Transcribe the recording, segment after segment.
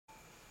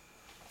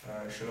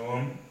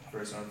Shalom.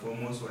 First and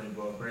foremost, when you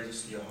go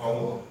praises to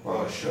Yahweh,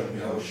 Ba'ashem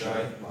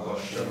Yahushai,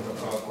 Ba'ashem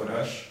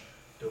HaKadosh,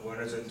 the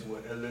winners and to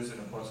our elders and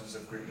apostles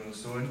of Great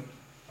Millstone,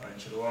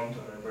 and Shalom to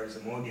our brothers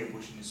and more,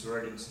 pushing this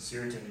word in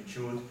sincerity and in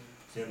truth,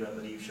 to them that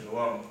believe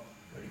Shalom.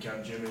 We're the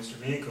Camp Jim in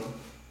Jamaica,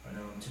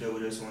 and today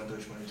we just want to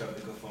touch on the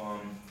topic of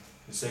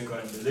the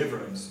Second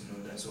Deliverance.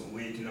 That's what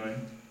we're waiting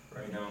on.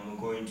 Right now, we're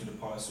going into the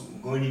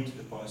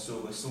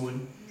Passover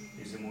soon.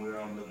 Is where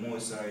the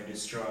Mosai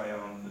destroy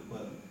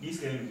these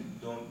guys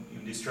don't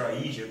even destroy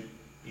ancient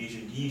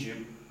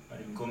Egypt,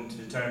 and we come to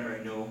the time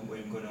right now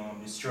when we're gonna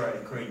destroy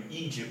the current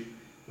Egypt,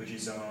 which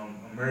is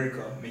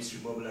America, Mystery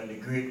Babylon the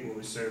Great, where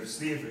we serve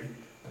slavery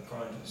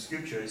according to the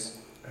scriptures,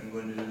 and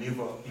we're going to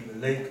deliver in the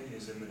lake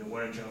is the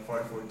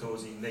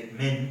 144,000 elect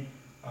men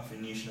of the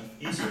nation of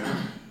Israel,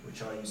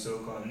 which are you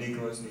so-called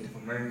Negroes, Native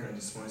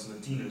Americans, Hispanics,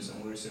 Latinos,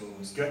 and we're saying we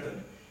were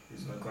scattered,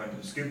 is according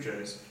to the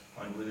scriptures,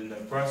 and within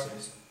that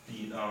process,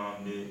 the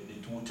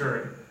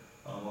 2/3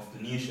 of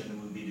the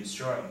nation will be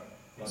destroyed.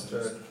 A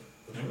third,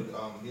 which would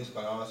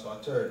basically also a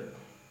third,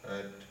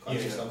 right?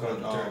 Yes,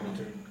 about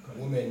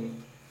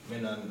women,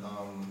 men and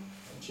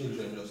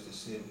children just the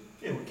same.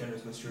 Yeah, we can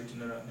just go straight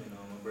into that.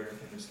 My brother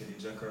can just get it.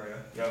 Zechariah.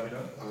 Yeah, with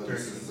that.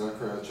 This is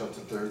Zechariah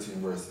chapter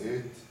 13, verse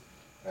 8.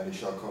 And it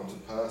shall come to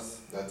pass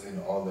that in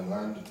all the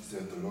land,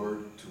 saith the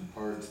Lord, 2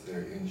 parts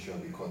therein shall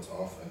be cut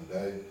off and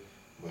die,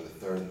 but the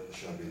third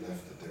shall be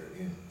left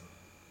therein.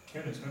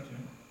 Okay, let's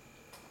continue.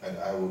 And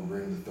I will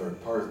bring the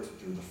third part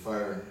through the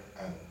fire,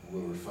 and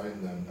will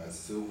refine them as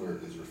silver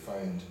is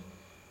refined,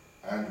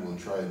 and will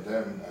try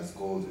them as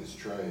gold is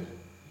tried.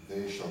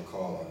 They shall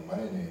call on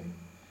my name,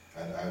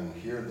 and I will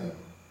hear them.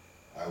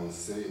 I will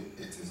say,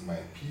 it is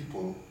my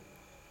people,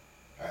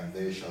 and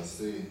they shall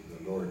say,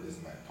 the Lord is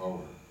my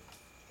power.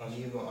 And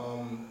even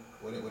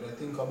when I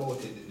think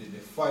about it, the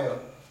fire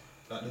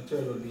that the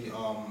third will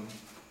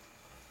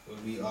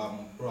be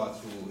brought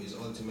through is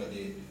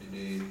ultimately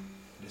the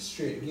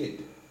straight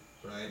gate.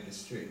 Right, the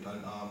straight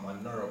and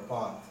narrow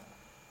path,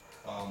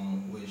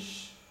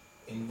 which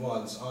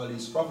involves all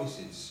these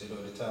prophecies.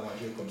 The time of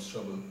Jacob's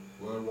trouble,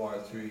 World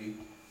War III,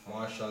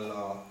 martial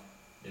law,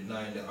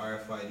 denying the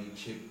RFID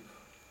chip,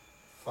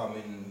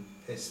 famine,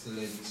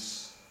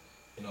 pestilence.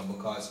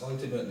 Because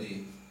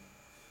ultimately,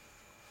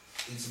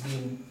 it's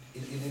been,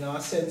 in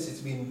a sense, it's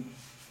been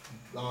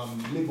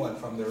delivered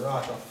from the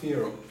wrath of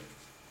Pharaoh.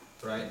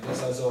 Right,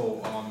 just as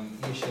how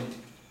ancient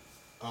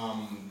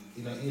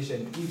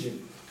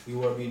Egypt, we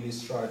were being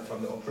destroyed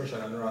from the oppression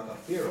and wrath of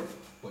Pharaoh,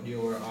 but there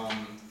were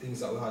things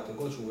that we had to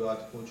go through. We had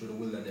to go through the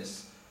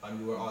wilderness, and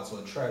we were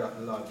also tried of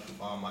the Lord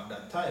at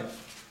that time.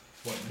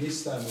 But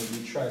this time we'll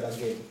be tried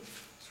again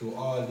through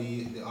all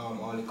the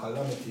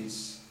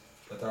calamities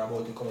that are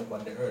about to come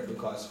upon the earth.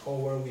 Because how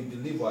were we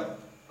delivered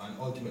and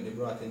ultimately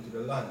brought into the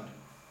land?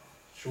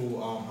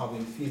 Through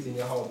having faith in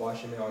Yahweh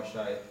Ba'ashem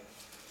Yahushai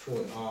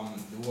through the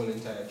whole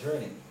entire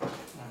journey.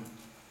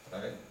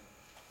 Right?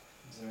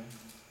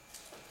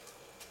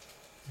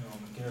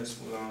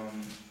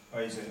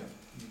 Isaiah,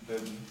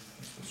 this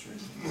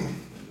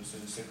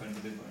is the Second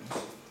Deliverance.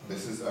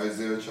 This is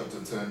Isaiah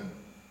chapter 10,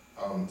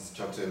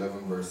 chapter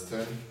 11, verse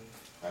 10.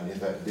 And in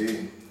that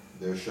day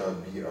there shall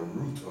be a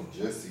root of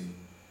Jesse,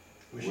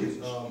 which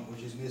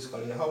is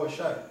basically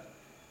Yahushai.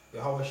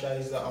 Yahushai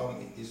is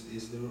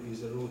the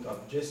root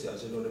of Jesse,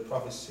 as you know the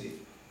prophecy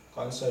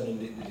concerning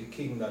the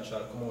king that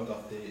shall come out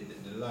of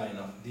the line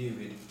of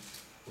David,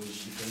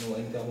 which if you know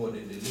anything about the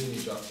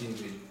lineage of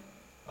David,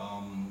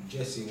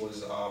 Jesse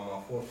was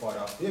a forefather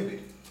of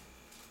David,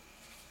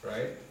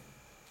 right?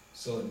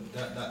 So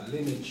that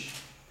lineage,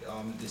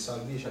 the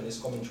salvation is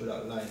coming through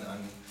that line,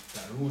 and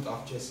that root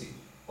of Jesse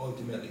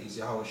ultimately is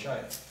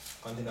Yahushai.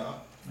 Continue.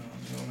 I'm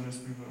going to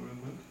speak real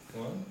quick.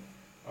 What?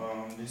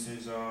 This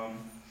is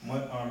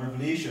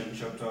Revelation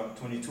chapter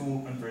 22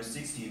 and verse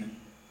 16.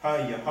 I,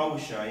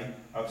 Yahushai,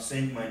 have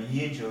sent mine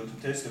angel to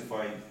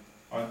testify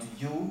unto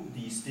you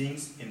these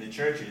things in the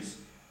churches.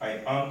 I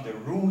am the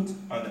root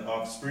and the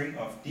offspring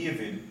of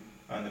David,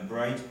 and the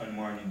bright and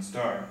morning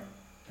star.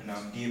 And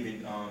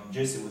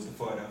Jesse was the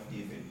father of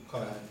David.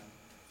 Correct.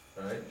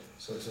 Right.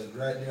 So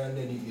right there and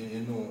then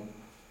you know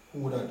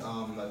who that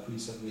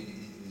precept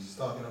is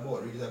talking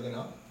about. Read it again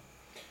now.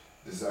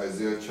 This is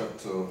Isaiah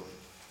chapter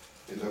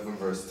 11,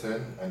 verse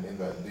 10. And in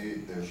that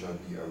day there shall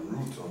be a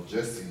root of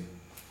Jesse,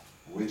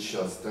 which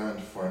shall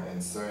stand for an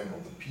ensign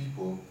of the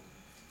people.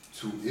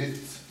 To it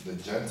the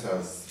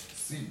Gentiles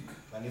seek.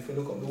 And if you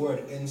look up the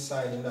word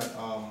ensign in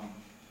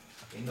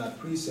that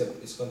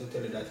precept, it's going to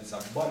tell you that it's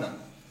a banner,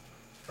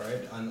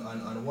 right?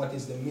 And what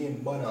is the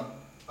main banner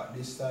at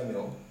this time?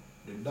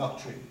 The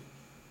doctrine,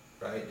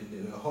 right?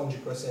 The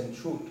 100%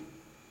 truth,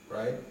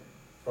 right?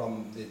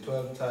 From the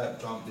 12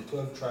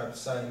 tribe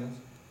signs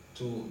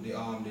to the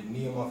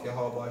name of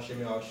Yahweh Ba'ashem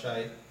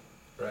Yahushai,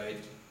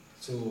 right?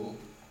 To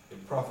the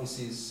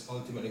prophecies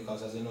ultimately,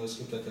 because as you know,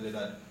 Scripture tells you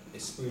that the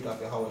spirit of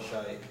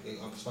Yahushai,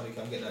 somebody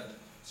can get that.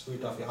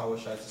 Spirit of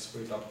Yahushai is the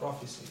spirit of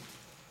prophecy.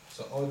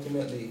 So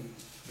ultimately,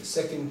 the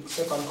second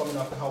coming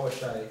of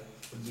Yahushai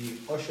would be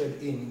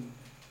ushered in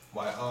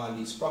by all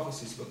these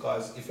prophecies,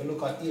 because if you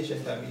look at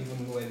ancient time,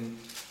 even when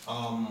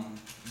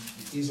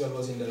Israel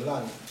was in the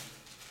land,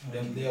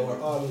 they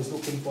were always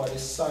looking for the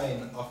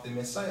sign of the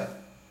Messiah.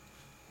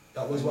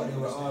 That was what they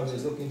were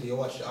always looking to. You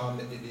watch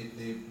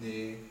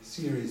the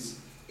series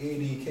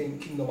AD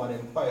Kingdom and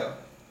Empire,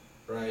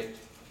 right?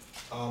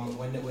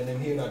 When they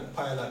hear that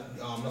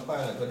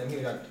when they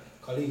hear that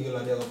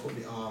Caligula, they will put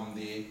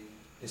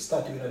the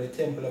statue in the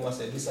temple, they must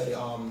say, this is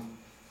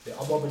the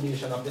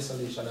abomination of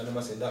desolation, and they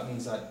must say that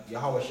means that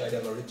Yahweh Shai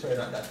will return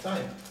at that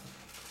time.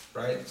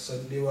 Right? So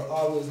they were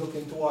always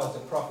looking towards the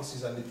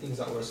prophecies and the things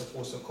that were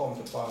supposed to come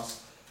to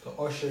pass to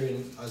usher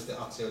in as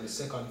the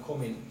second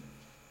coming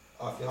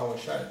of Yahweh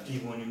Shai.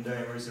 Even when him die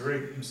and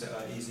resurrect, him say,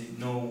 is it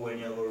now when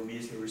you will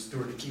basically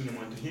restore the kingdom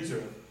unto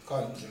Israel?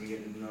 Can't. And we get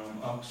in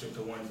Acts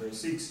chapter 1 verse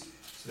 6.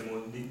 So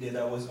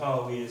that was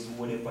always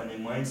what upon the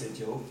mindset,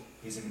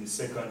 is in the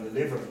second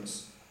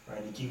deliverance.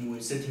 Right? The king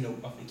was setting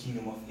up of the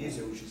kingdom of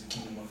Israel, which is the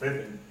kingdom of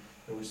heaven.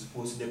 That was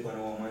supposed to depend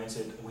on our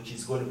mindset, which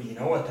is going to be in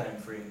our time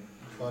frame.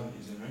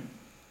 Isn't it?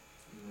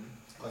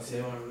 I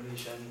say on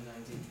Revelation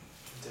 19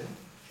 and 10.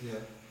 Yeah.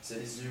 So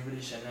this is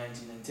Revelation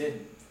 19 and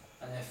 10.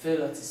 And I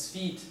fell at his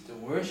feet to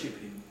worship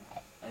him.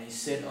 And he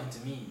said unto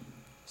me,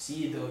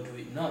 See thou do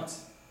it not.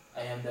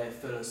 I am thy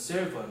fellow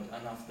servant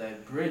and of thy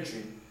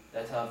brethren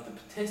that have the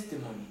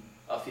testimony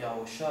of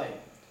Yahweh Shai.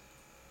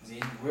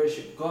 Then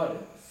worship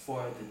God,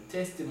 for the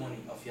testimony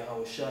of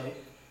Yahweh Shai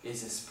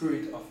is a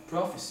spirit of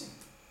prophecy.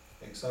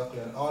 Exactly.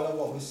 And all of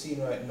what we're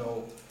seeing right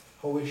now,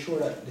 how we're sure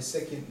that the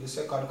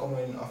second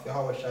coming of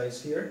Yahweh Shai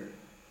is here,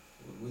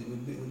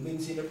 we've been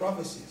seeing the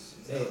prophecies.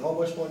 Hey, how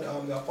much more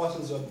the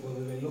apostles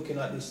we've been looking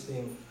at this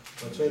thing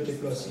for 20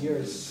 plus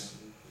years,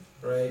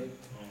 right?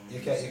 You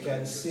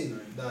can see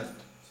that.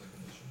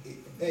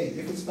 Hey,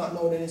 if it's not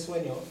now, then it's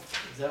when,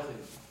 Exactly.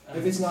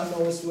 If it's not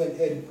now, it's when.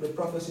 Hey, the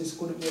prophecies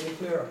couldn't be any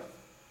clearer.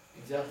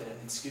 Exactly.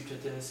 And in scripture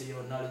tells us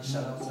your knowledge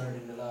shall abound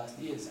in the last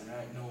days, and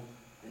right now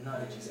the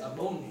knowledge is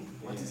abounding.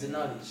 What is the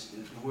knowledge?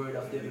 The word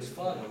of the Heavenly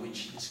Father,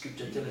 which the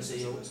scripture tells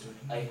us,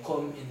 I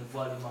come in the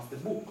volume of the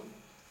book.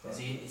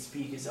 See, it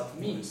speaks of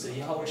me. So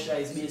Yahweh Shai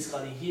is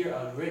basically here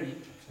already,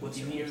 but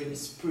he's here in the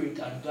spirit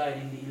and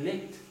guiding the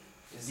elect.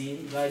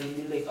 See, guiding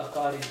the elect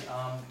according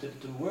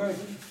to the word.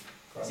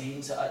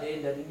 See, so at the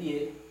end of the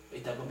day,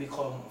 it will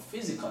become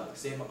physical.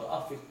 So he will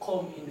have to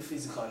come in the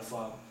physical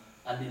form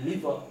and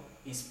deliver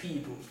his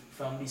people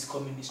from this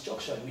coming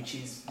destruction, which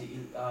is the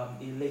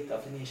elect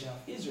of the nation of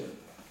Israel.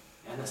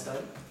 You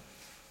understand?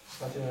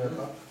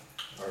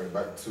 Alright,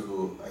 back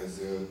to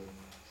Isaiah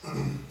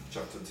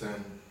chapter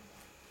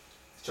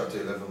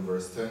 11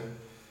 verse 10.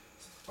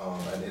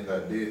 And in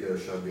that day there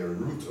shall be a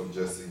root of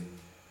Jesse,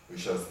 which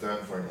shall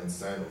stand for an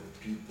ensign of the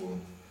people.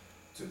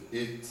 To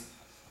it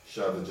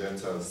shall the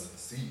Gentiles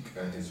seek,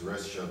 and his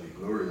rest shall be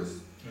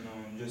glorious.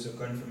 Just a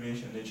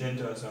confirmation, the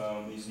Gentiles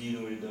is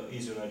dealing with the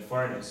Israelite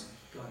foreigners.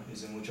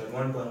 Which at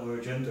one point we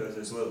were Gentiles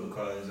as well,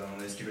 because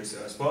let's give us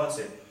as Paul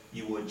said,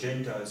 you were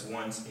Gentiles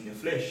once in the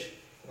flesh.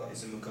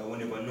 Because we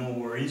never know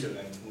we're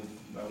Israelites.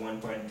 At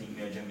one point think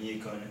we are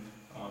Jamaican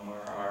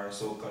or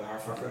so-called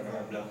African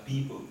or black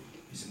people.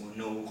 We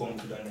now come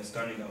to the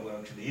understanding that we're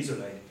actually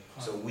Israelite.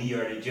 So we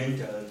are the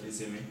Gentiles,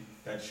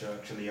 that should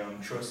actually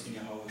trust in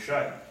Yahweh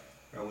Shai,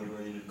 or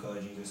whatever they call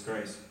Jesus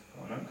Christ.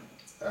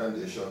 And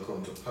it shall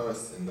come to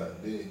pass in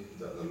that day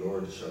that the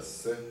Lord shall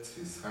set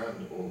his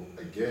hand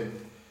again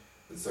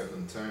the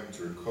second time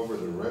to recover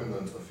the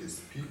remnant of his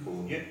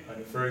people. Yeah, and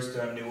the first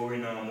time they were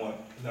in land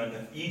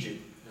of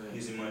Egypt.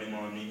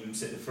 Him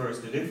said the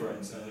first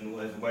deliverance, and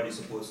everybody's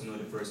supposed to know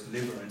the first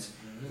deliverance,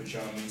 which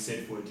he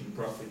said forth in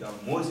prophet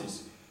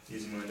Moses.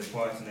 The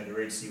parting of the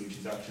Red Sea, which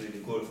is actually the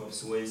Gulf of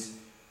Suez.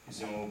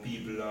 People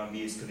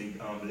basically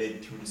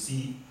led through the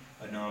sea,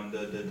 and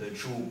the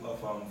troop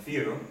of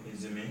Pharaoh,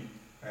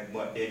 right,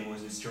 but then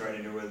was destroyed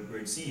in the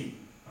Red Sea.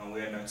 And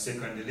we are in that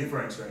second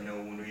deliverance right now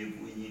when we're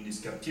in this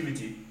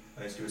captivity.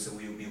 As you say,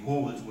 we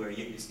behold, we are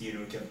yet to stay in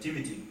our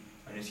captivity.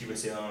 And as you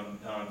say,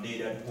 they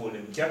that hold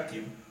them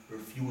captive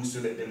refuse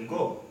to let them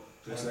go.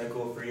 Just like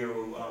our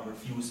Pharaoh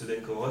refused to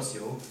let go us,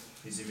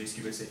 is the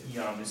scripture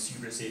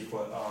said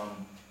for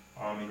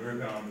in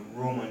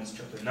Romans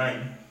chapter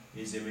 9,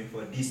 is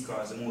for this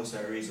cause the Most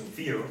High raised up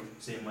Pharaoh,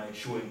 so he might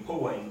show him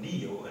power in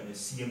thee, and the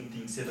same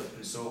thing set up to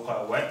the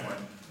so-called white man,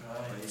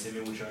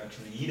 which are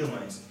actually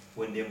Edomites,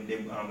 when they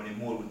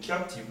hold with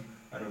captive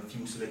and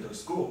refuse to let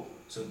us go.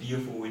 So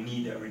therefore we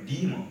need a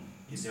redeemer.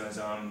 Yes,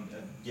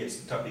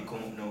 the topic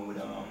come up now with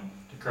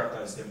the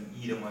crackers, them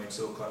Edomite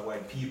so-called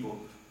white people.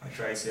 I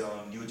try to say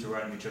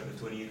Deuteronomy chapter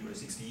 28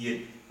 verse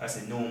 68. I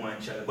said no man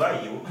shall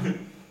buy you.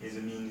 Is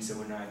it mean so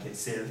when I get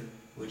sell,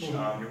 which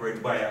the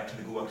word buy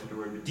actually go back to the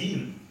word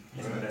redeem.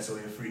 That's how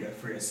you're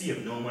free and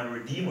saved. No man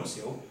redeem us,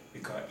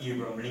 because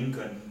Abraham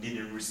Lincoln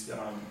didn't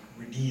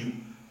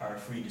redeem or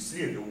free the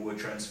slave. They were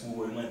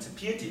transferred,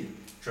 emancipated,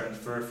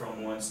 transferred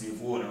from one slave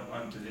owner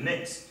onto the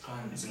next.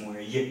 It's more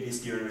yet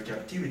this during the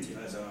captivity,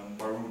 as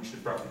Baruch the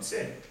prophet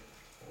said.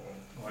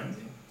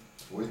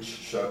 Which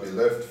shall be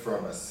left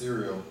from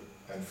Assyria,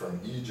 and from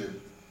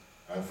Egypt,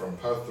 and from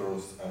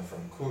Pathros, and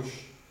from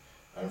Cush,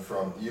 and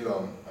from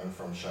Elam, and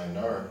from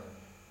Shinar,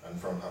 and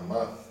from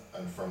Hamath,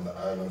 and from the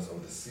islands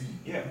of the sea.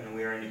 Yeah, and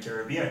we are in the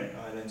Caribbean,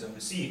 islands of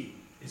the sea,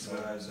 as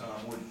well as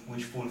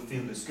which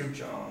fulfill the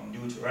scripture,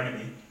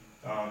 Deuteronomy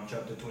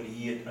chapter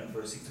 28 and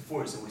verse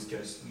 64. So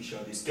we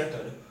shall be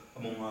scattered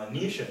among all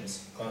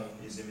nations.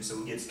 So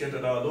we get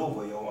scattered all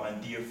over,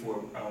 and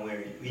therefore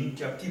we're in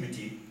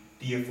captivity.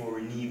 Therefore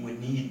we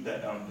need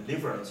that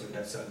deliverance, or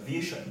that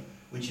salvation,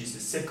 which is the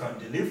second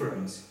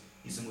deliverance,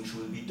 which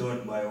will be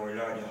done by our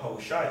Lord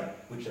Yahushai,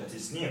 which is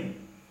his name.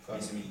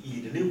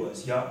 He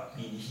delivers,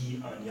 mean he,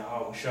 and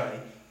Yahushai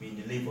mean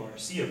deliver or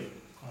save.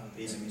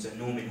 It's a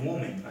nomen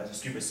woman, as the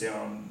scripture says,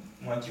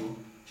 Matthew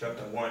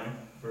chapter 1,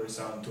 verse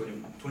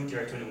 20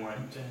 or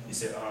 21. He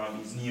said,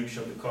 his name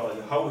shall be called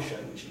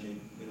Yahushai, which in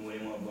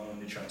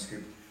the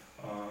transcript,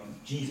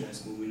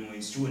 Jesus, but we know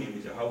his true name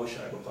is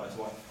Yahushai, because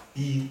what?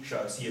 He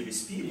shall save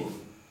his people.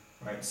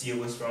 Right?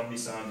 Save us from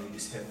this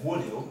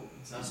heavy hill.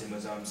 His name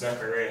was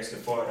Zacharias, the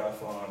father of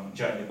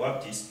John the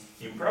Baptist.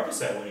 He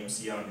prophesied when he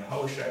see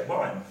Yahushai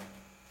born.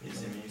 He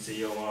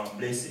say,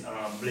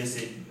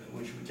 blessed,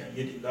 which we can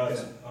get it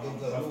last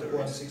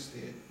afterwards.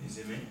 You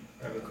see me?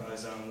 Right,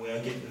 because we are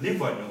getting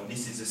delivered now.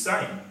 This is a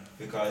sign.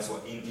 Because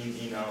in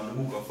the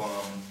book of,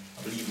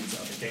 I believe it's,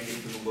 I can get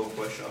it to the book of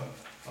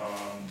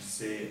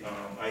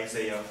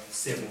Isaiah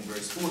 7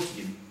 verse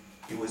 14.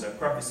 It was a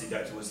prophecy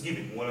that was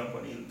given. One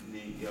upon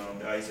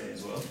the Isaiah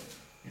as well.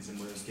 You see,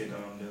 let's get the...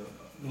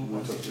 No, I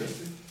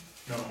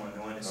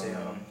want to say,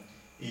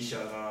 he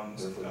shall,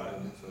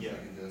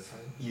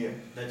 yeah,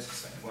 that's the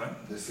sign. One.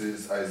 This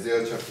is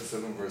Isaiah chapter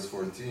 7 verse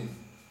 14.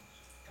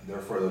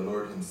 Therefore the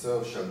Lord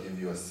himself shall give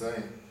you a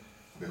sign.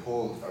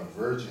 Behold, a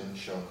virgin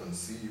shall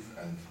conceive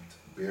and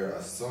bear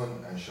a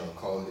son, and shall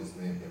call his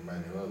name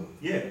Emmanuel.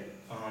 Yeah,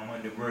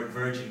 and the word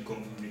virgin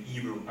comes from the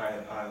Hebrew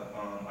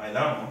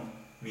Ilama,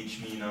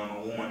 which means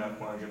a woman of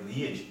marriageable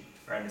age.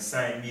 And the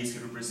sign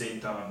basically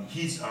represents the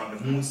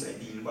Moses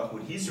dealing back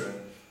with Israel.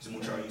 So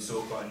much are you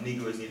so-called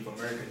Negroes, Native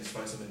Americans,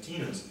 Spanish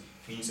Latinos,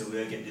 means that we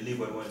will get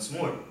delivered once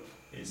more.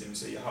 So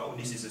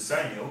this is a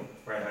sign,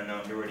 right?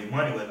 And the word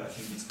Emmanuel, I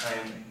think it's I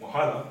am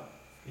Wahala.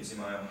 I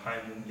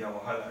am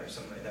Wahala or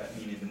something like that,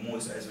 meaning the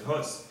Most as with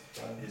us.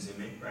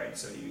 Right?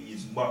 So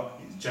he's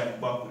joined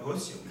back with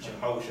us, which is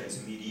Yahushua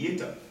is a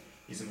mediator.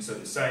 So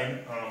the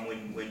sign,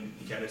 when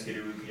you can just get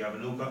it, you have a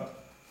look at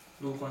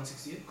Luke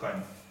 168.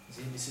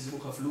 See, this is the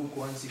book of Luke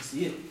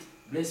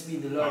 168. Blessed be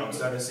the Lord.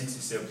 Started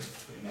 67.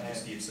 When he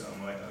just gave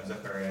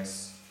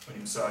Zacharias, when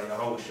he saw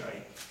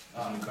Yahushua,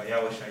 because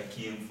Yahushua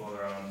came for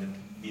the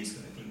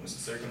basically, I think was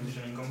the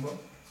circumcision in Combo.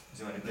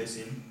 So when he blessed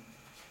him,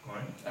 go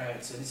on.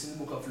 Alright, so this is the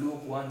book of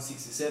Luke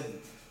 167.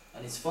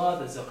 And his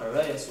father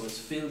Zacharias was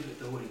filled with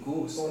the Holy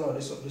Ghost. Oh no,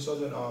 this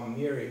wasn't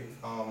Mary.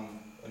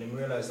 When he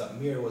realized that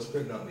Mary was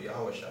pregnant with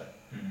Yahushua.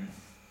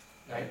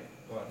 Right?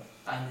 Go on.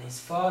 And his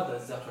father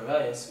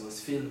Zacharias was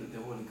filled with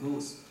the Holy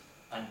Ghost,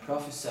 and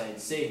prophesied,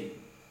 saying,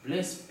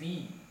 Blessed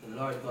be the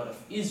Lord God of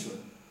Israel,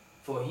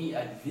 for he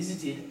had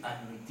visited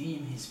and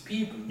redeemed his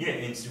people. Yeah,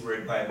 it's the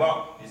word buy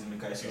back. It's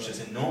because you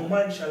said, no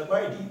man shall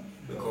buy thee,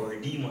 because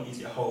Redeemer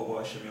is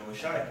Yahweh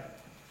Shai.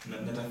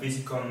 Not a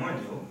physical man,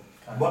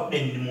 But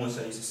then the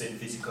most used to say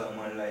physical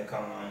man like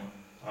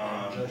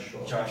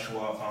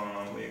Joshua,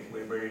 we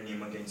bear the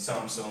name against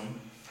Samson.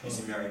 You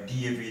see me,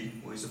 David,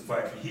 who used to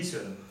fight for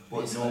Israel.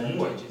 But no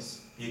more.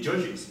 The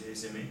judges, you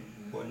see me.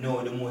 But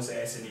no, the most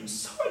I sent him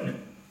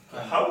son,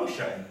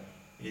 Yahushua,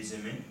 you see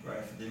me,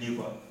 right, to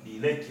deliver the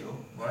elect,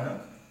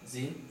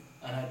 See,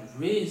 and had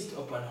raised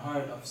up an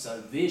horn of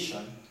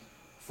salvation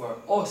for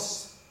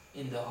us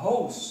in the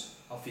house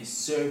of his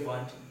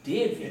servant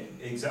David.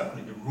 Yeah,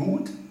 exactly, the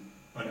root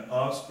and the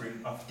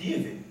offspring of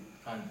David.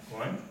 And go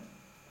on.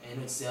 And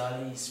you know, say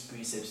all these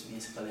precepts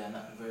basically are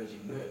not virgin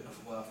birth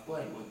of what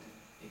point, but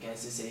you can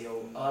say,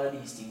 all of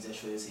these things that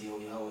show you, say,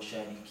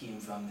 Yahushua came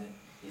from the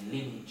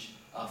lineage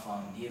of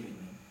David,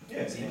 man.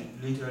 Yeah,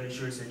 literally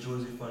sure said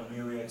Joseph and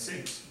Mary had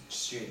sex.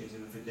 Straight. Is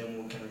it for them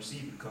who can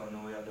receive it, because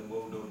now we have the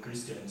bowed out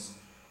Christians.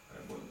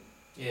 But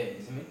yeah,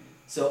 you see me?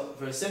 So,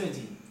 verse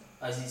 17,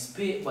 as he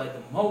spake by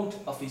the mouth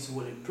of his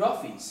holy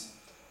prophets,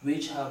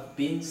 which have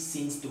been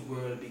since the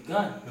world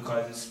began.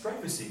 Because it's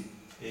prophecy.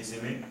 You see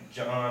me?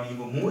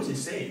 Even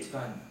Moses said it.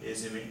 You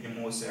see me? And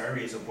Moses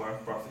raised up a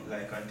prophet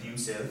like unto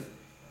himself.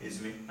 You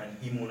see me? And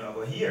he won't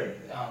over here.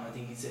 I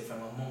think he said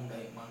from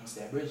amongst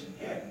their brethren.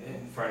 Yeah.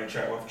 From the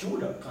tribe of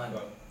Judah.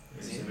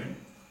 You see me?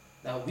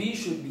 That we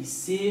should be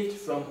saved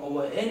from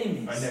our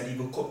enemies. And that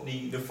even cut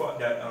the fact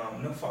that,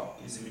 no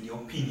fact, is the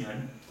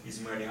opinion, is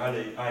more the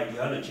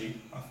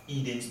ideology of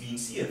Eden's being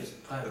saved.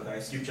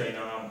 Because scripture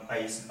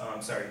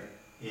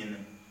in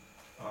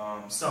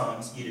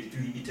Psalms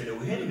 83, it tells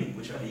the enemy,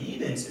 which are the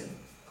Edens, is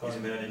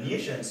the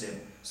nations.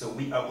 So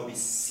we are going to be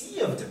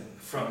saved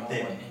from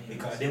them,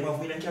 because them have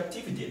been in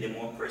captivity, them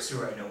are oppressed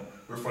right now,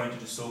 referring to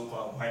the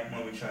so-called white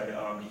man, which are the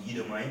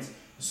Edomites,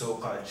 the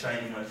so-called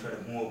Chinese man, which are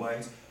the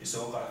Moabites, the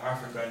so-called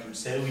Africans, which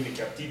still in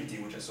captivity,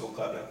 which are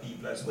so-called black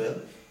people as well,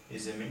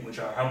 which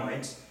are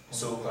Hamites,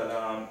 so-called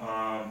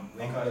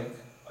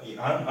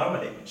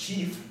Amalek, the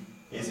chief,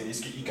 Is it the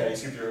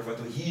scripture refer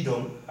to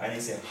Edom and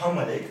it say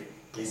Hamalek,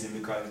 is it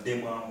because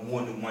them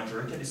won the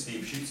majority of the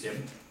slave ships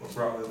them were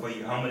brought over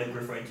here. Hamalek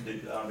referring to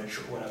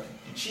one of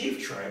the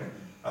chief tribe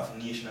of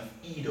the nation of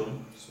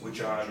Edom,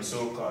 which are the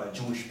so-called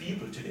Jewish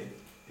people today.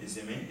 Is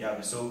it me? You have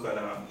the so-called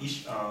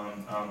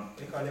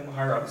they call them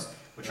Arabs,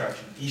 which are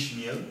actually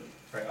Ishmael,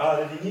 right?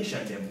 All of the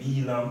nation, them,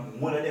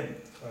 Elam, one of them.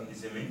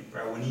 Is it me?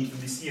 Right? We need to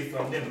be safe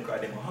from them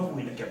because them have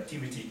in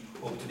captivity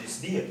up to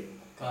this day.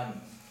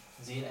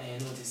 Zane, I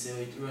notice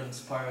it runs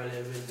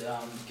parallel with the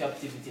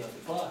captivity of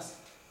the past.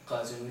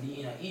 Because when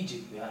we were in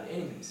Egypt, we had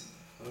enemies.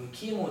 When we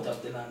came out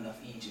of the land of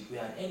Egypt, we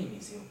had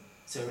enemies.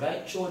 So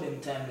right through them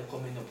time they're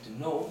coming up to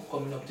now,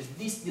 coming up to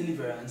this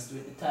deliverance,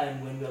 with the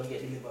time when we'll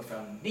get delivered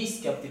from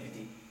this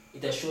captivity,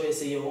 it will show you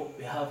say,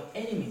 we have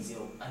enemies,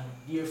 and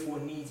therefore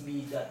needs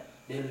be that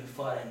the Heavenly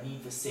Father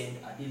need to send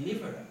a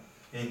deliverer.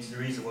 And it's the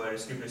reason why the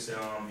scripture says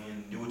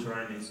in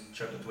Deuteronomy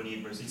chapter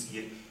 28 verse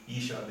 68, ye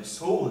shall be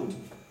sold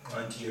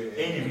unto your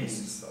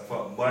enemies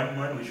for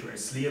bondman, which were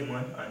slave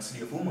man and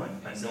slave woman,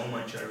 and no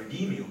man shall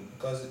redeem you.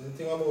 Because the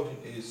thing about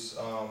it is,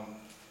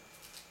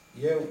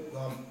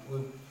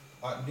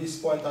 at this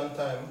point in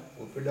time,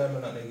 we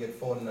predominantly get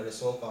found in the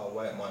so-called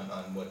white man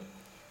hand, but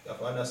you have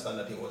to understand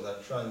that it was a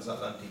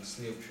transatlantic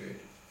slave trade.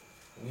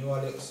 We know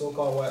the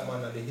so-called white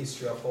man and the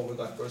history of how we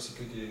got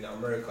persecuted in the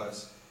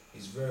Americas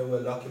is very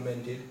well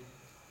documented.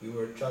 We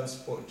were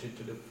transported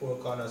to the four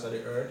corners of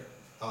the earth,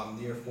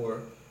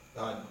 therefore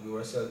we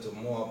were sold to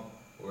Moab,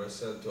 we were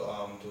sold to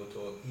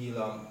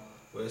Elam,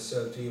 we were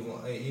sold to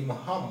even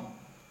Ham.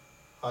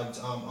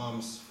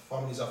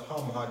 Families of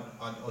Ham had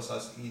us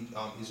as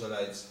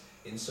Israelites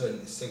in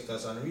certain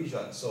sectors and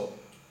regions. So,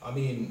 I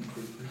mean,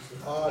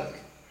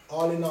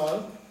 all in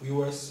all, we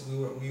were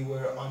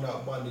under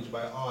bondage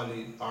by our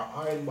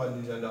iron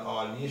bondage under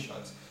all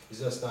nations. It's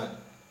just that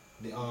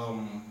the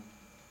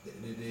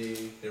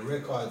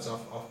records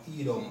of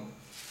Edom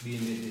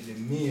being the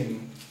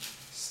main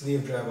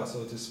slave driver,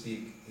 so to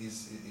speak,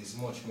 is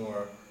much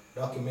more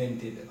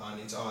documented, and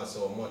it's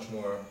also much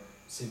more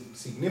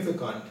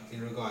significant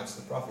in regards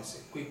to prophecy.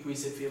 Quick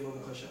precept for your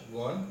question.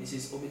 Go on. This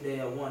is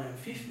Obadiah 1 and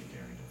 50.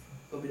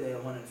 Obadiah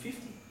 1 and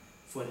 50.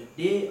 For the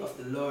day of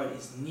the Lord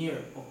is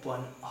near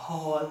upon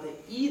all the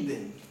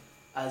heathen,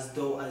 as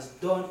thou hast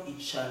done, it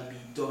shall be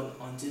done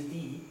unto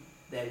thee.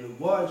 Thy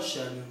reward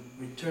shall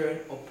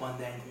return upon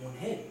thine own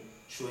head,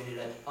 showing you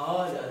that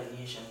all the other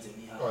nations that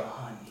we have a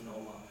hand in our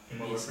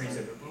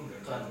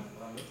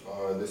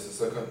This is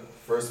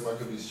First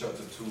Maccabees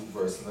chapter 2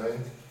 verse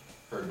 9.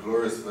 Her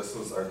glorious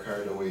vessels are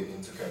carried away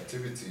into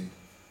captivity.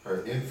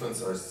 Her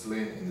infants are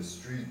slain in the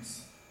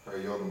streets. Her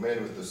young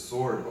men with the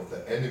sword of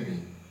the enemy.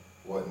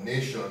 What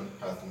nation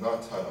hath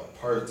not had a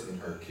part in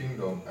her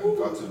kingdom and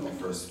gotten of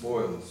her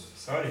spoils?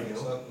 Sorry,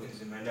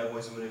 man, that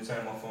was with the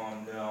time of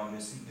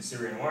the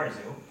Syrian wars,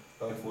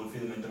 the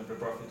fulfillment of the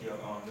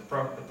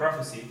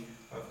prophecy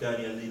of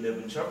Daniel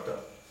 11 chapter.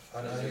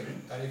 And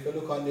if you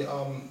look on the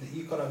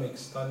economic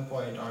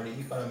standpoint or the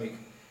economic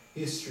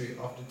history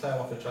of the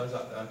time of the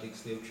transatlantic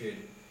slave trade,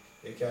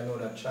 you can know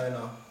that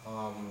China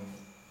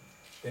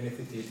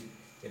benefited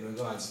in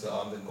regards to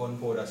the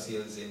gunpowder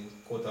sales in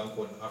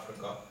quote-unquote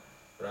Africa,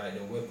 right?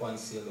 The weapons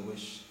sale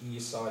which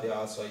Saudi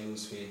also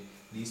used to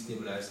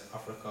destabilize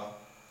Africa,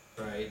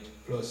 right?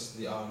 Plus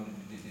the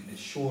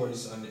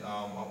shores and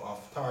of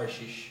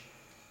Tarshish,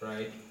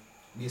 right?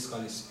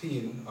 Basically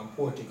Spain and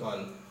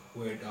Portugal,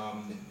 where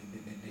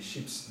the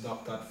ships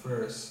docked at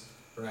first,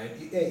 right?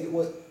 It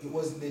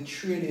was the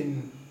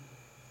trading.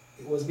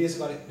 It was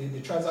basically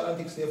the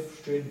transatlantic slave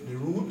trade. The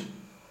route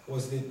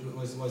was the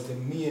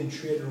main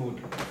trade route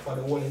for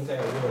the whole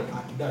entire world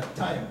at that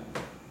time.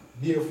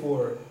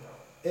 Therefore,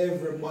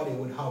 everybody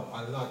would have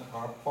a lot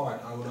or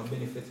part or would have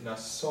benefited in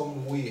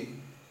some way,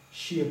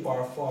 shape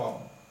or form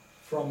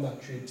from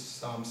that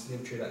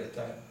slave trade at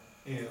the time.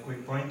 Yeah,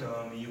 quick point.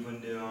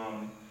 Even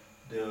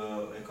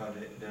the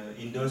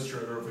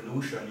Industrial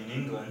Revolution in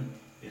England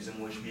is in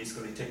which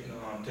basically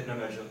technology,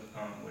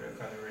 what I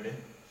call it already.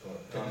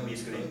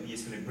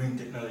 Basically bring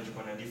technology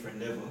on a different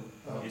level.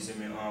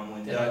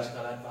 When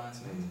technological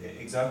advancement.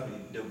 Exactly.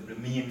 The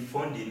main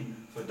funding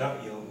for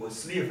that year was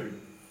slavery.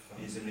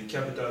 Is in the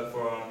capital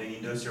for the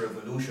Industrial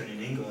Revolution in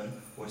England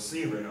was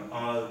slavery. And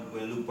all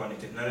when look upon the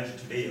technology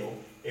today,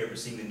 every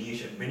single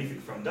nation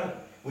benefit from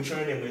that. Which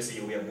one of them will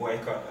say we are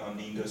boycott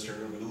the Industrial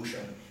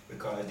Revolution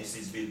because this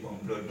is built on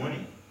blood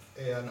money.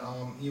 And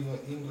even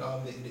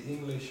England, the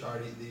English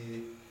or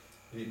the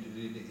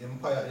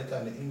empire at the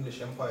time, the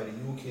English Empire, the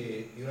UK,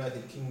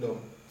 United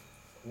Kingdom,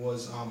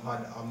 was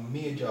had a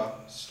major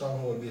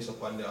stronghold based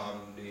upon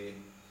the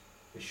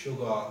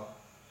sugar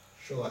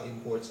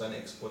imports and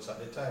exports at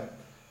the time.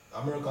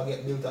 America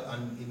get built at,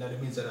 and in the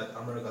midst of that,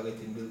 America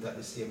getting built at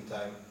the same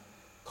time.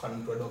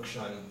 Cotton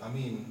production. I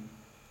mean,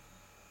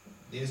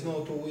 there's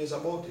no two ways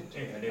about it.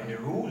 Yeah, and then they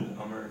rule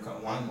America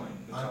at one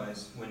point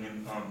because when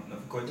them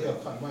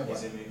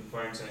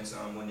for instance,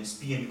 when the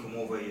Spain come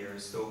over here,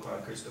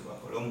 so-called Christopher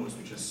Columbus,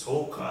 which is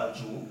so-called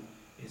Jew,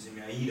 is a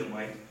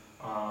Edomite,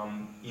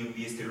 in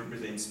basically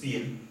represent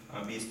Spain,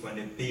 based on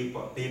the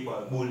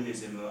papal bull,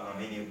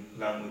 any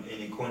language,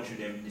 any country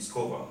them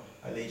discover,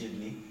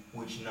 allegedly,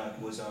 which not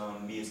was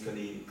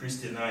basically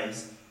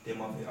Christianized, them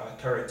have the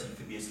authority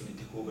to basically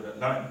take over that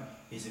land.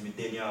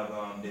 Then you have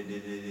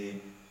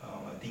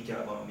I think you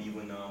have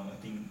even I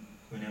think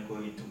when you go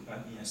into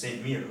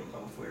St. Mary,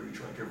 before you reach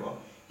White River,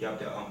 you have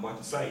the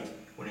battle site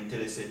when they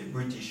tell us that the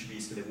British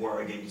basically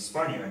war against the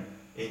Spaniard.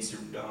 Hence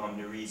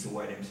the reason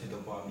why them set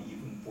up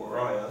even Port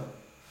Royal,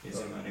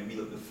 and they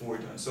build up the fort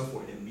and so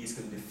forth. They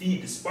basically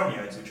defeat the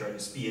Spaniards, which are the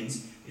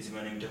Spains, and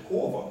them take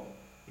over.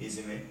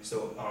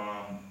 So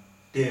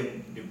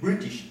them the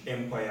British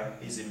Empire,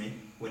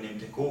 when they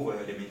take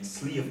over, they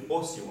enslave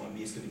us, and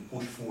basically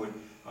push forward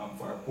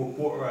for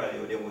Port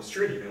Royal. They was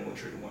traded, and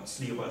we want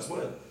slave as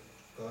well.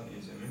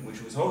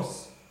 Which was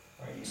us.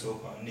 Right,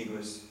 so-called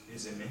niggers,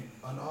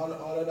 And all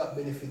of that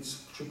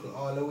benefits trickle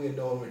all the way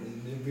down with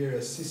the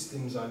various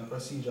systems and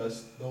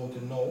procedures down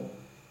to now.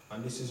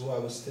 And this is why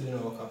we're still in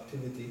our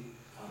captivity.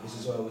 This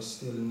is why we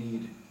still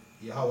need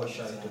Yahweh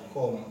to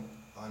come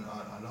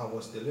and have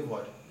us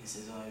delivered. This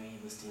is why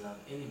we still have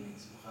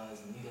enemies, because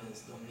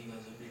niggas who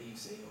believe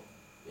say, yo,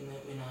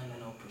 we're not under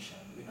no oppression,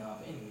 we don't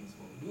have enemies,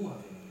 but we do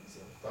have enemies,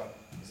 yo.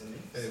 Isn't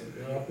it? Hey,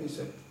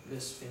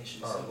 let's finish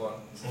this. Alright, go on.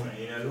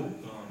 In Luke,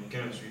 you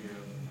cannot read it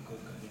because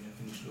you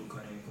finish Luke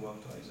and you go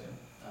back to Isaiah.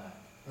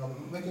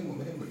 Make him brief.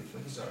 Make him brief.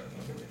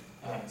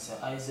 Alright, so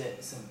Isaiah,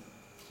 listen.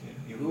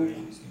 Yeah, Luke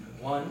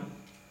 1,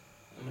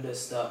 I'm going to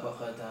start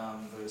back at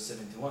verse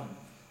 71.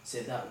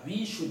 Said that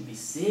we should be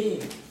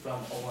saved from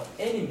our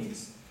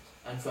enemies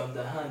and from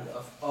the hand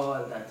of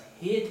all that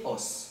hate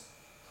us,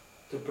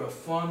 to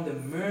perform the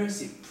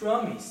mercy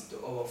promised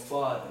to our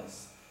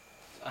fathers,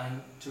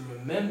 and to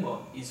remember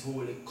his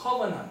holy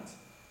covenant,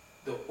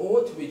 the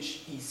oath which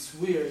he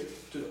swore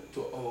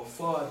to our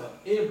father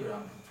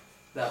Abraham,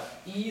 that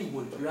he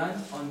would grant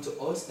unto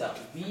us that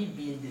we,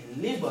 being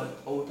delivered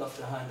out of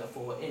the hand of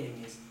our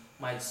enemies,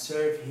 might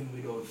serve him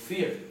without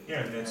fear.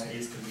 Yeah, and that's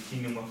basically the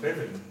kingdom of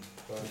heaven,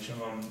 which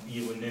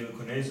even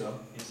Nebuchadnezzar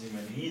is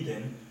in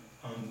Eden,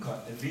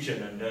 got the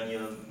vision, and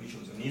Daniel, which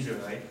was an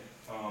Israelite,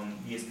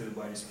 basically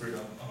by the spirit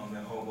of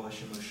Yahweh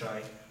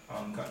Shai,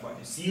 got by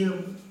the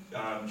same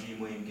dream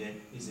where you get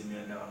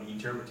the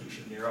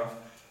interpretation thereof.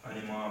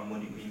 And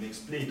when he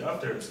explained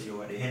after,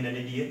 so at the end of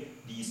the day,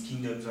 these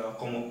kingdoms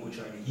come up, which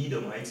are the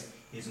Edomites,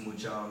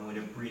 which when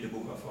they read the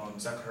book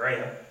of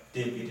Zechariah,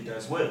 they get it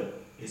as well.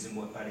 At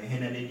the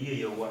end of the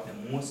day, what the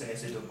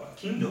Moses set up a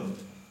kingdom,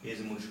 the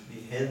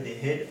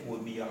head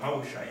would be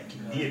Yahweh and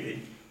King David,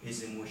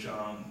 which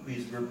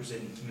is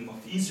representing the kingdom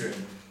of Israel,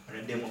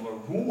 and them will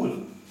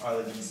rule all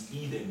of these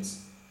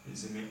Edens,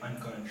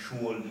 and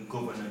control the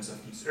governance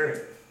of this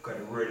earth. Because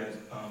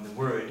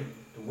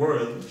the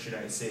world, should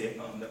I say,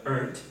 the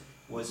earth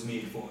was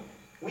made for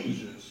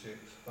we.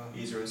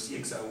 Israel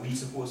 6, are we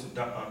supposed to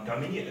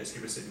dominate? As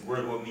Scripture said, the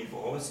world was made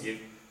for our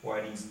sake,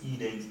 while these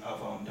Edens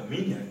have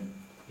dominion.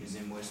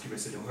 What Scripture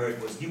said, the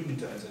earth was given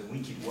to us as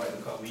wicked. Why?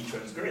 Because we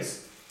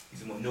transgress.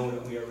 Know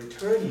that we are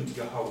returning to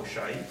Yahweh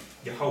Shai,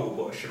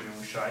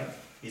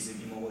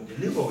 him will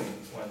deliver him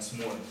once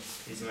more.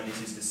 This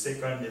is the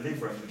second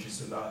deliverance, which is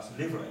the last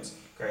deliverance.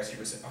 Christ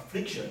said,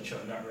 affliction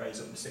shall not rise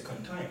up the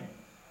second time.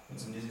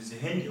 This is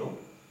the end, yo.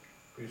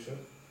 Appreciate.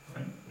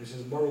 Right. This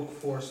is Baruch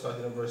 4,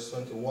 starting at verse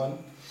 21.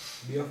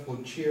 Be of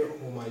good cheer,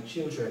 O my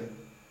children.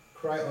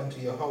 Cry unto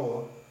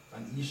Yahweh,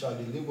 and he shall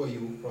deliver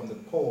you from the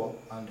power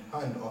and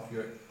hand of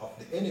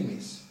the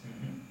enemies.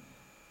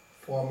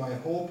 For my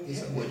hope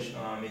is in which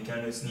you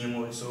can just name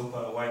out the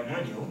so-called white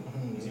man, yo.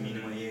 Is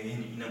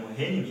my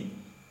enemy.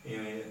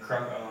 The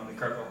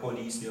cracker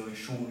police, they will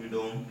shoot you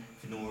down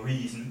for no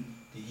reason.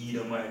 The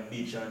Edomite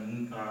bitch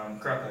and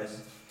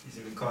crackers is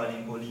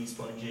calling police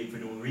on Jake for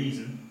no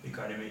reason,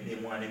 because they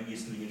want them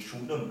basically get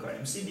shoot down. Because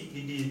them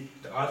see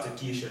the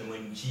altercation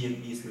when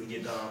Jake basically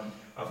get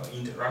have an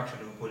interaction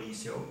with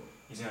police, yo.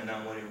 Is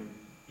now when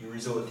it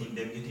result in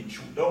them getting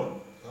shoot down.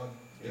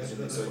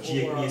 So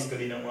Jake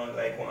basically don't want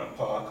like one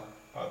park,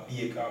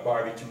 bake or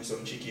barbecue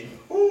some chicken.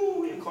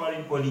 Ooh, you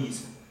calling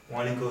police.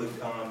 One little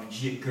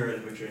Jake girl,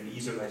 which are the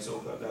Israelites,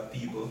 so-called black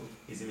people,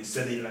 is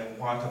selling like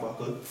water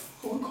bottle.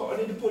 Who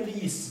calling the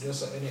police?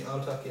 Just any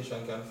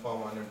altercation can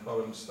form and a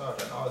problem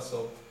start. And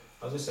also,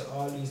 as I said,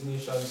 all these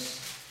nations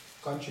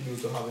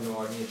contribute to having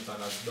our nation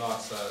as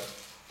docile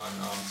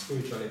and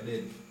spiritually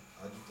dead,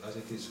 as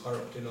it is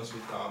corrupting us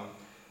with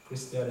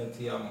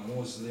Christianity and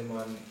Muslim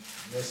and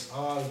just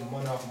all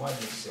manner of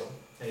madness. So.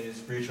 It is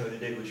spiritually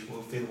dead, which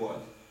fulfill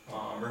what?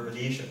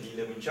 Revelation,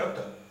 the 11th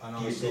chapter. And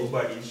also, dead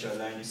bodies shall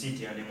line the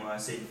city, and they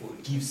must say for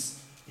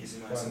gifts. Is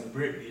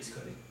celebrate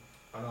basically.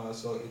 And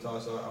also, it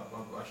also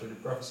actually the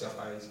prophecy of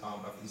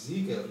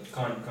Ezekiel.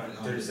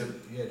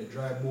 The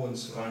dry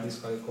bones are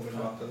basically coming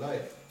back to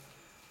life.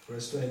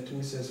 Verse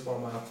 22 says, "For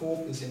my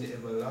hope is in the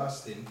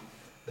everlasting,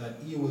 that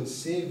he will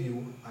save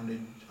you,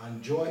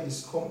 and joy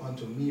is come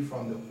unto me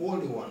from the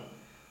Holy One,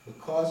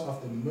 because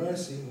of the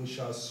mercy which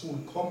shall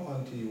soon come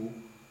unto you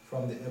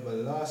from the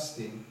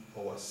everlasting,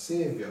 our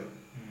Savior."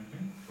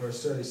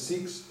 Verse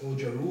 36, "O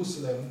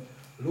Jerusalem,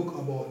 Look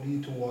about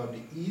thee toward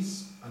the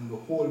east, and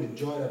behold the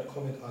joy that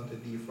cometh unto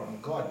thee from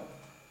God.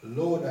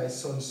 Lo, thy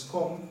sons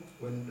come,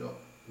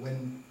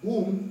 when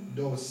whom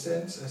thou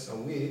sentest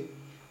away,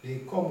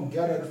 they come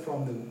gathered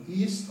from the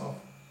east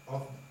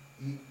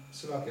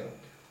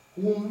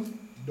whom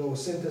thou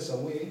sentest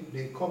away,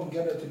 they come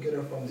gathered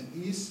together from the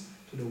east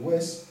to the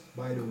west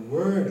by the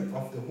word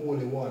of the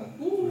Holy One,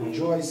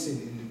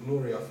 rejoicing in the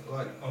glory of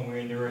God. And we're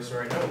in the rest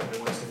right now, the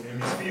Western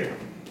Hemisphere.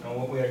 And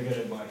what we are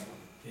gathered by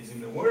is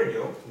in the Word,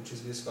 yo. Which is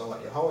basically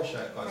what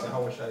Yahushua, because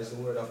Yahushua is the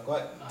word of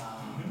God.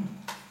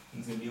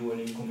 It's in the word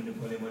in coming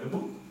upon him of the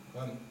book.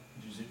 God.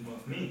 Which is written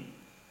of me.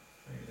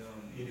 Right,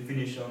 you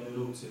finish on the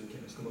Luke, so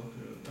let's go back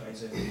to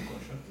Isaiah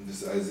question.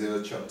 This is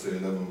Isaiah chapter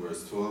 11,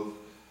 verse 12.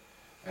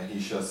 And he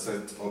shall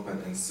set up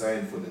an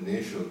ensign for the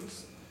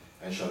nations,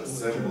 and shall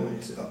assemble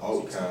the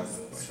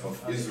outcasts of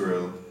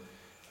Israel,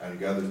 and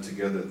gather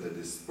together the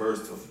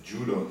dispersed of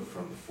Judah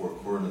from the four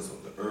corners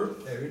of the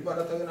earth. Hey, read about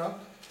that again now.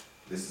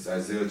 This is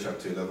Isaiah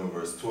chapter 11,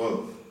 verse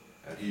 12.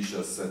 And he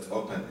shall set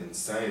up an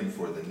ensign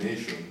for the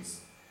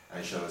nations,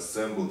 and shall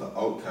assemble the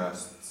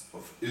outcasts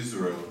of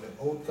Israel.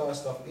 The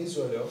outcast of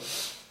Israel.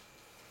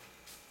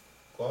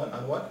 Go on,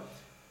 and what?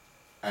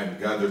 And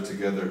gather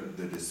together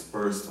the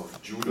dispersed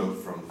of Judah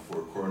from the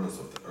four corners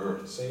of the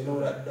earth. So you know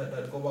that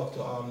go back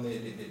to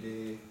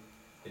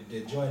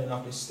the joining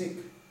of the stick,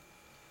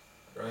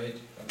 right?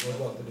 That goes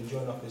back to the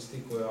joining of the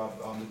stick where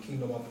the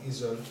kingdom of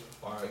Israel,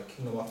 or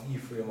kingdom of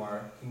Ephraim,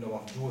 or kingdom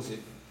of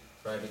Joseph,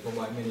 right? They go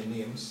by many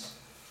names,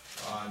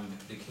 and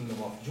the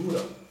kingdom of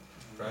Judah,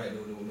 right?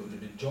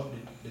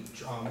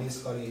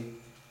 Basically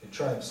the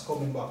tribes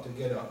coming back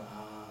together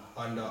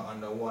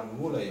under one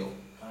ruler, yo.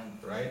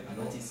 Right? And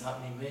what is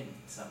happening when?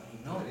 It's happening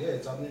now. Yeah,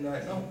 it's happening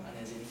right now. And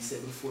as he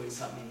said before, it's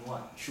happening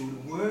what? Through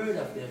the word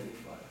of the Heavenly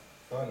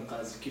Father.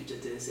 Because scripture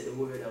tells us the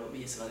word that will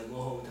basically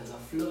go out as a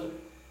flood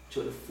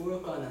through the four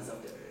corners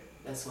of the earth.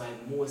 That's why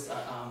most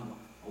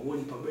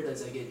holy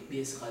brothers get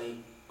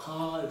basically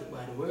called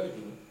by the word,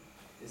 you know.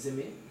 You see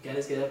me? Can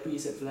let's get a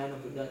precept line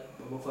up with that,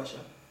 Baba Fasha.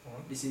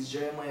 This is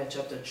Jeremiah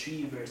chapter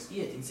 3, verse 8.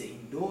 It says,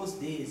 in those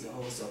days the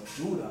house of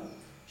Judah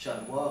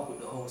shall walk with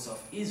the house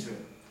of Israel,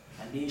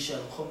 and they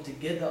shall come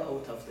together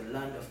out of the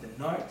land of the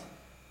north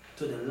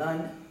to the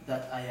land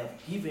that I have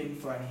given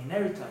for an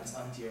inheritance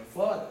unto your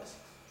fathers.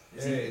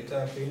 Yeah, it's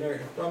time to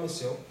inherit the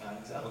promise, yo.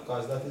 Exactly.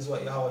 Because that is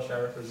what Yahweh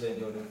shall represent,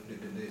 yo.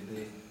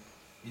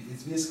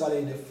 It's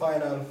basically the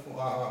final,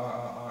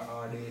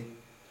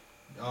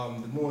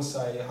 the Most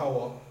High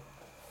Yahweh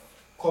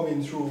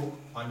coming through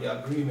on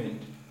the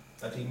agreement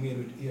that he made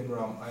with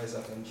Abraham,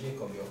 Isaac, and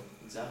Jacob, yo.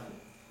 Exactly.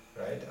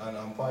 Right?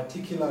 And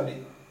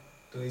particularly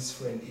to his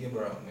friend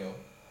Abraham, yo,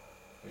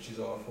 which is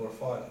our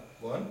forefather.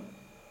 Go on.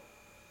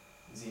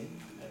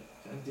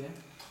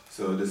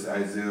 So this is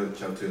Isaiah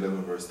chapter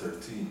 11, verse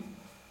 13.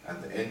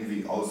 And the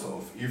envy also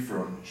of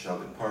Ephraim shall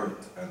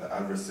depart, and the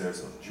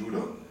adversaries of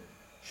Judah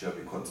shall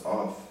be cut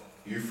off.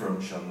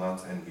 Ephraim shall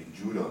not envy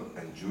Judah,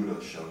 and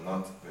Judah shall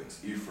not vex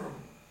Ephraim.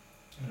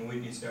 And we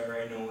witness that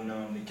right now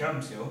in the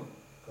camps, yo.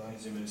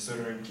 It's in the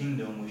southern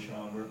kingdom, which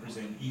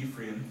represent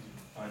Ephraim,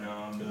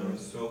 and the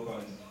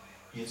so-called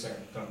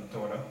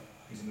Torah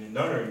is in the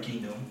northern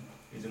kingdom,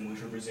 is in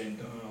which represent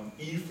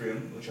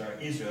Ephraim, which are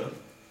Israel.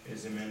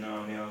 Is in we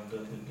have the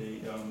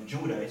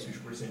Judahites, which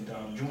represent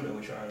Judah,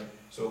 which are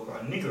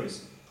so-called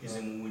niggers. Is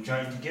in we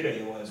join together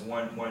here as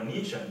one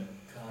nation.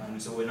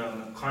 So we're not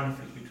in a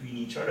conflict between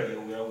each other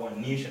here. We are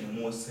one nation, and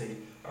most say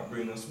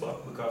bring us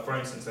back. Because for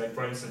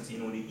instance, you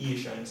know, the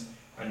Asians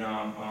and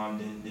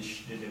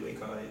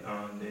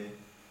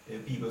the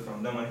people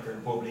from Dominican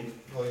Republic,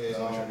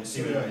 the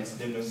Syrians,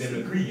 them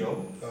agree,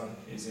 yo.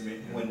 Is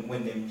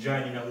when them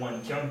join in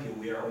one camp here,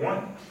 we are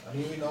one. And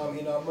even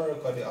in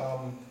America,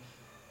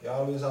 you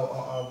always have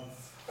a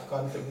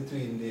conflict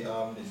between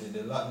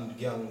the Latin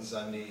gangs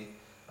and the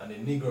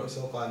Negro,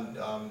 so-called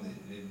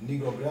the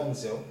Negro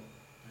gangs, yo.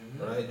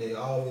 Right? They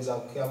always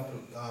have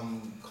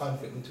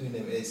conflict between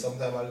them.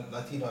 Sometimes a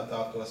Latino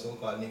talk to a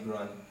so-called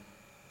Negro and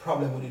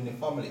problem within the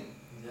family.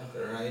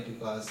 Exactly. Right?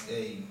 Because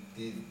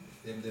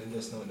them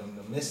just know them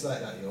mess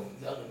like that, yo.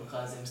 Exactly,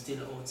 because them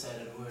still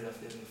outside of the word of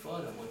the Heavenly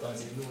Father. But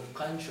as you know, in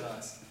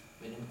contrast,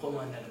 when them come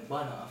under the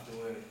banner of the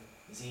word,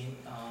 you see,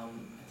 I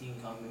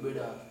think my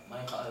brother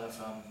Michael Allah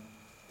from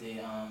the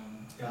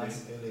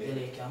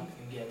LA camp,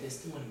 he get a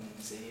testimony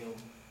and say, yo,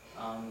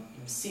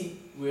 you see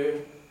where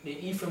the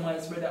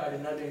Ephraimites brother or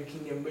the northern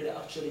kingdom brother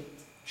actually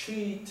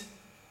treat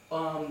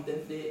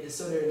the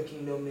southern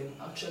kingdom them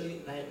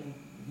actually like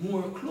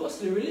more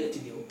closely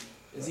related, yo.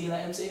 You see,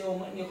 like I'm saying, yo,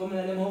 man, you come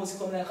in them house, you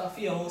come like a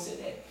fear house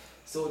there,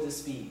 so to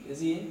speak. You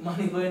see, man,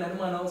 you go in at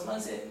the man house,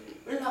 man say,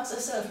 relax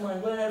yourself, man,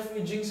 go in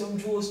there, drink some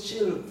juice,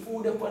 chill,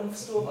 food up on the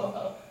stove,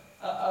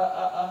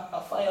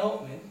 a fire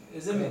out, man. You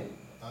see me?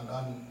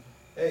 And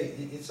hey,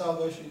 it's all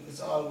go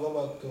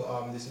back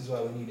to this is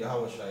why we need the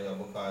Howard Shire,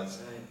 because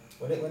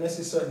when I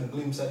see certain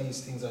glimpses of these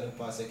things in the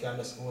past, I can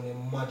just only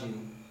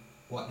imagine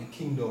what the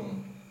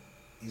kingdom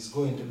is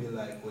going to be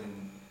like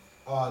when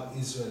all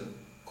Israel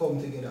come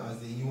together as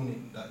the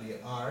unit that they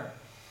are,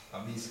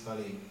 and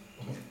basically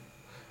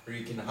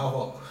wreaking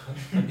havoc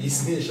on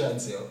these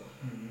nations, yo.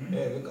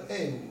 Yeah, because,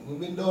 hey, we've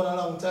been down a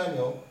long time,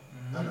 yo.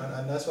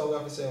 And that's why we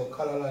have to say, oh,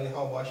 Kalala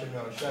Yahweh Hashem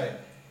Yahushai,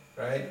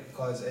 right?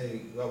 Because,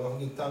 hey, we have to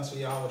give thanks for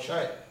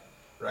Yahushai,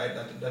 right?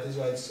 That is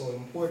why it's so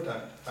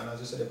important. And as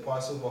you said, the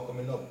Passover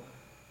coming up,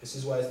 this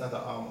is why it's not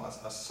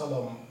a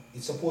solemn,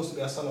 it's supposed to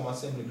be a solemn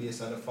assembly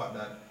based on the fact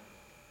that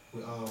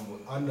we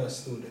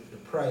understood the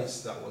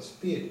price that was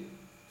paid,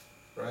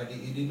 right?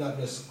 It did not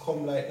just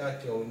come like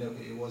that, yo.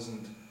 It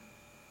wasn't,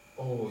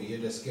 oh, you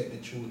just get the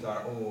truth,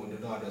 or oh,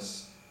 the not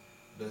just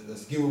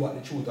give up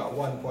the truth at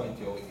one point,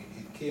 yo.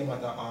 It came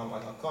at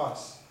a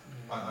cost,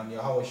 and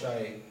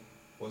Yahushai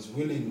was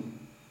willing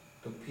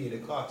to pay the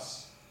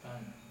cost.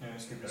 Yeah,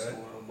 scripture says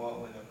we're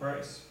bought with a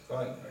price.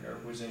 Right. Right,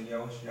 represent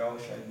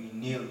Yahushua being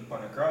nailed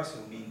upon a cross,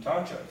 or being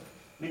tortured,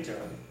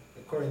 literally.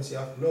 The currency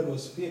of blood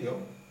was paid, yo.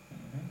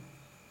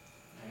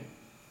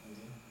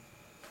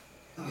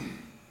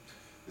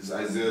 This is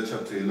Isaiah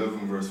chapter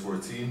 11 verse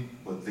 14.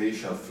 But they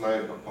shall fly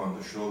upon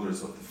the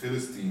shoulders of the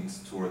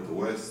Philistines toward the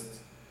west.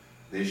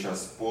 They shall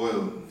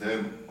spoil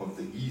them of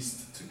the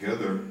east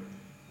together.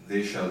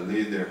 They shall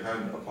lay their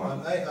hand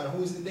upon. And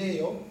who's the day,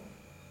 yo?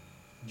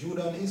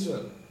 Judah and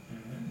Israel.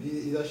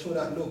 It show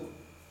that, look,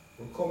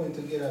 we're coming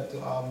together to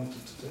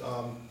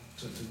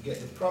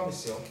get the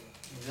promise, yo.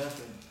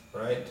 Exactly.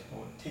 Right?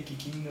 Oh, take a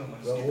kingdom.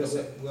 We are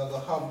gonna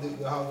have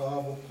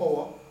a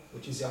power,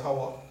 which is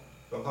Yahweh.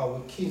 We are gonna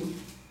have a king,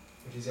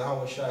 which is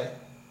Yahweh Shai,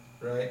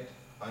 right?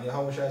 And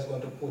Yahweh Shai is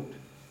going to put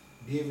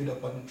David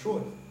upon the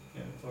throne.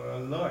 Yeah, for our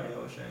Lord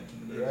Yahushua and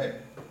King David. Right?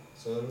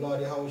 So the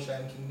Lord Yahweh Shai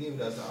and King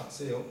David as the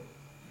Axel.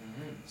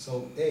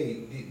 So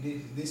hey,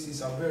 this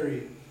is a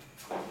very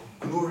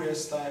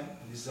glorious time.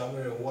 This is a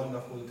very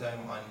wonderful time,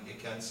 and you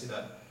can see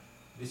that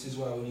this is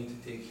why we need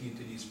to take heed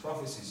to these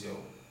prophecies, yo.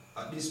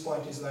 At this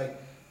point, it's like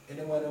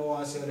anyone who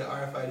wants to say the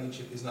RFID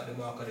chip is not the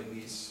mark of the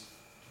beast.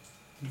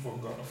 For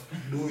God.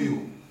 Do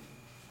you?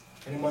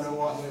 Anyone who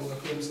wants to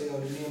claim to say the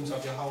names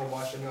of Yahweh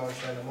Hashem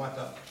Yahushai no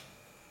matter?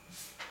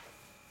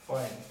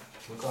 Fine.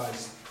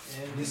 Because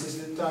this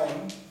is the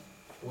time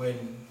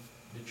when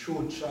the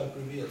truth shall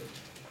prevail.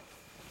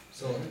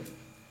 So,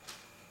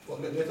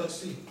 but let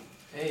us see.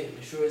 Hey,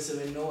 the sure so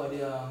we know what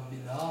they are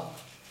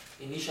behalf.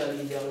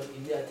 Initially,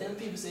 they tell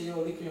people, say, yo,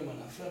 look here,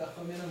 man, a flood are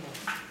coming, man.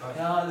 Right.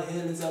 And all the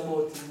hell is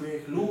about to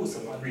break loose. A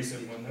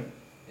precept on that.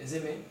 Is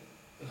it me?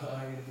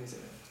 I read the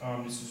precept.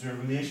 This is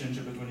Revelation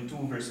chapter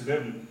 22, verse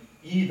 11.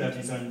 He that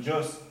is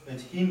unjust,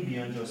 let him be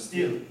unjust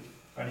still.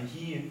 And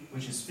he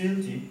which is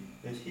filthy,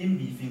 let him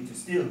be filthy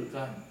still.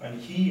 And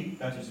he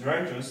that is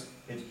righteous,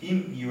 let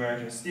him be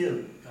righteous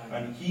still.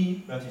 And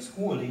he that is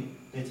holy,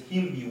 let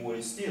him be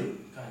holy still.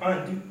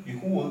 And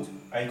behold,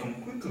 I come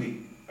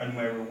quickly, and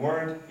my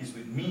reward is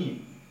with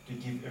me, to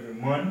give every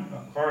man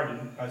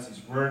according as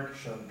his work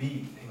shall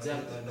be.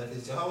 Exactly. And that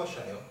is Yahweh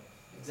Shai.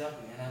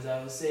 Exactly. And as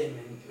I was saying,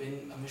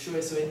 when I'm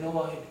sure so when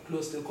Noah hit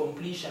close to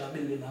completion of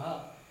building a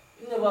house,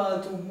 you never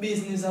had to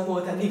business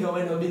about a nigga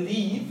when I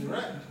believe.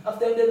 Right.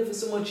 After I've done it for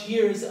so much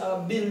years, I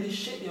build this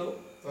shit, yo.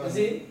 Right. You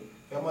see?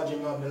 You imagine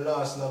me have the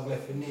last log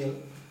left for nail,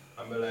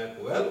 and be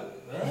like, well.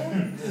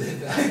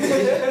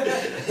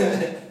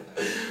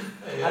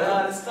 And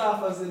all the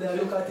staffers they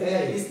look at it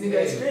like this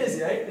nigga is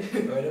crazy, right?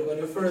 When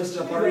the first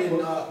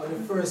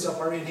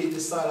Japarine hit the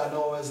soil, and I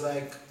was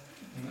like,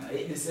 I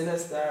hit the center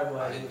star, boy.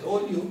 I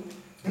told you.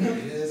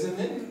 Isn't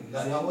it?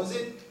 That was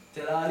it.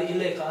 Tell all the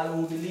elect, all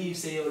who believe,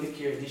 say, oh, look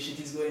here, this shit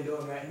is going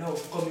down right now.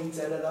 Come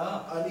inside of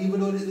that. And even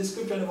though the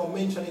scripture never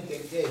mentioned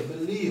anything, hey,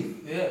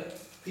 believe. Yeah.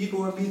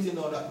 People were beating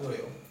on that door,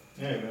 yo.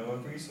 Yeah, man,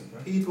 what precept,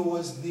 right? People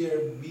was there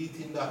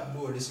beating that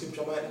door. The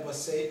scripture might never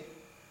say it,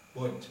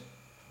 but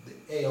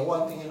hey,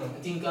 one thing, you know. I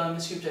think the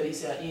scripture they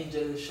say an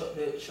angel shut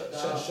the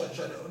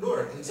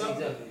door.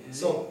 Exactly. Exactly.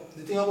 So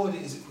the thing about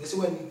it is, you see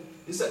when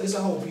this is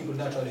how people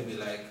naturally be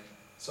like.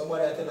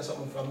 Somebody I tell you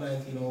something from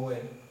 1901,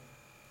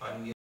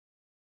 and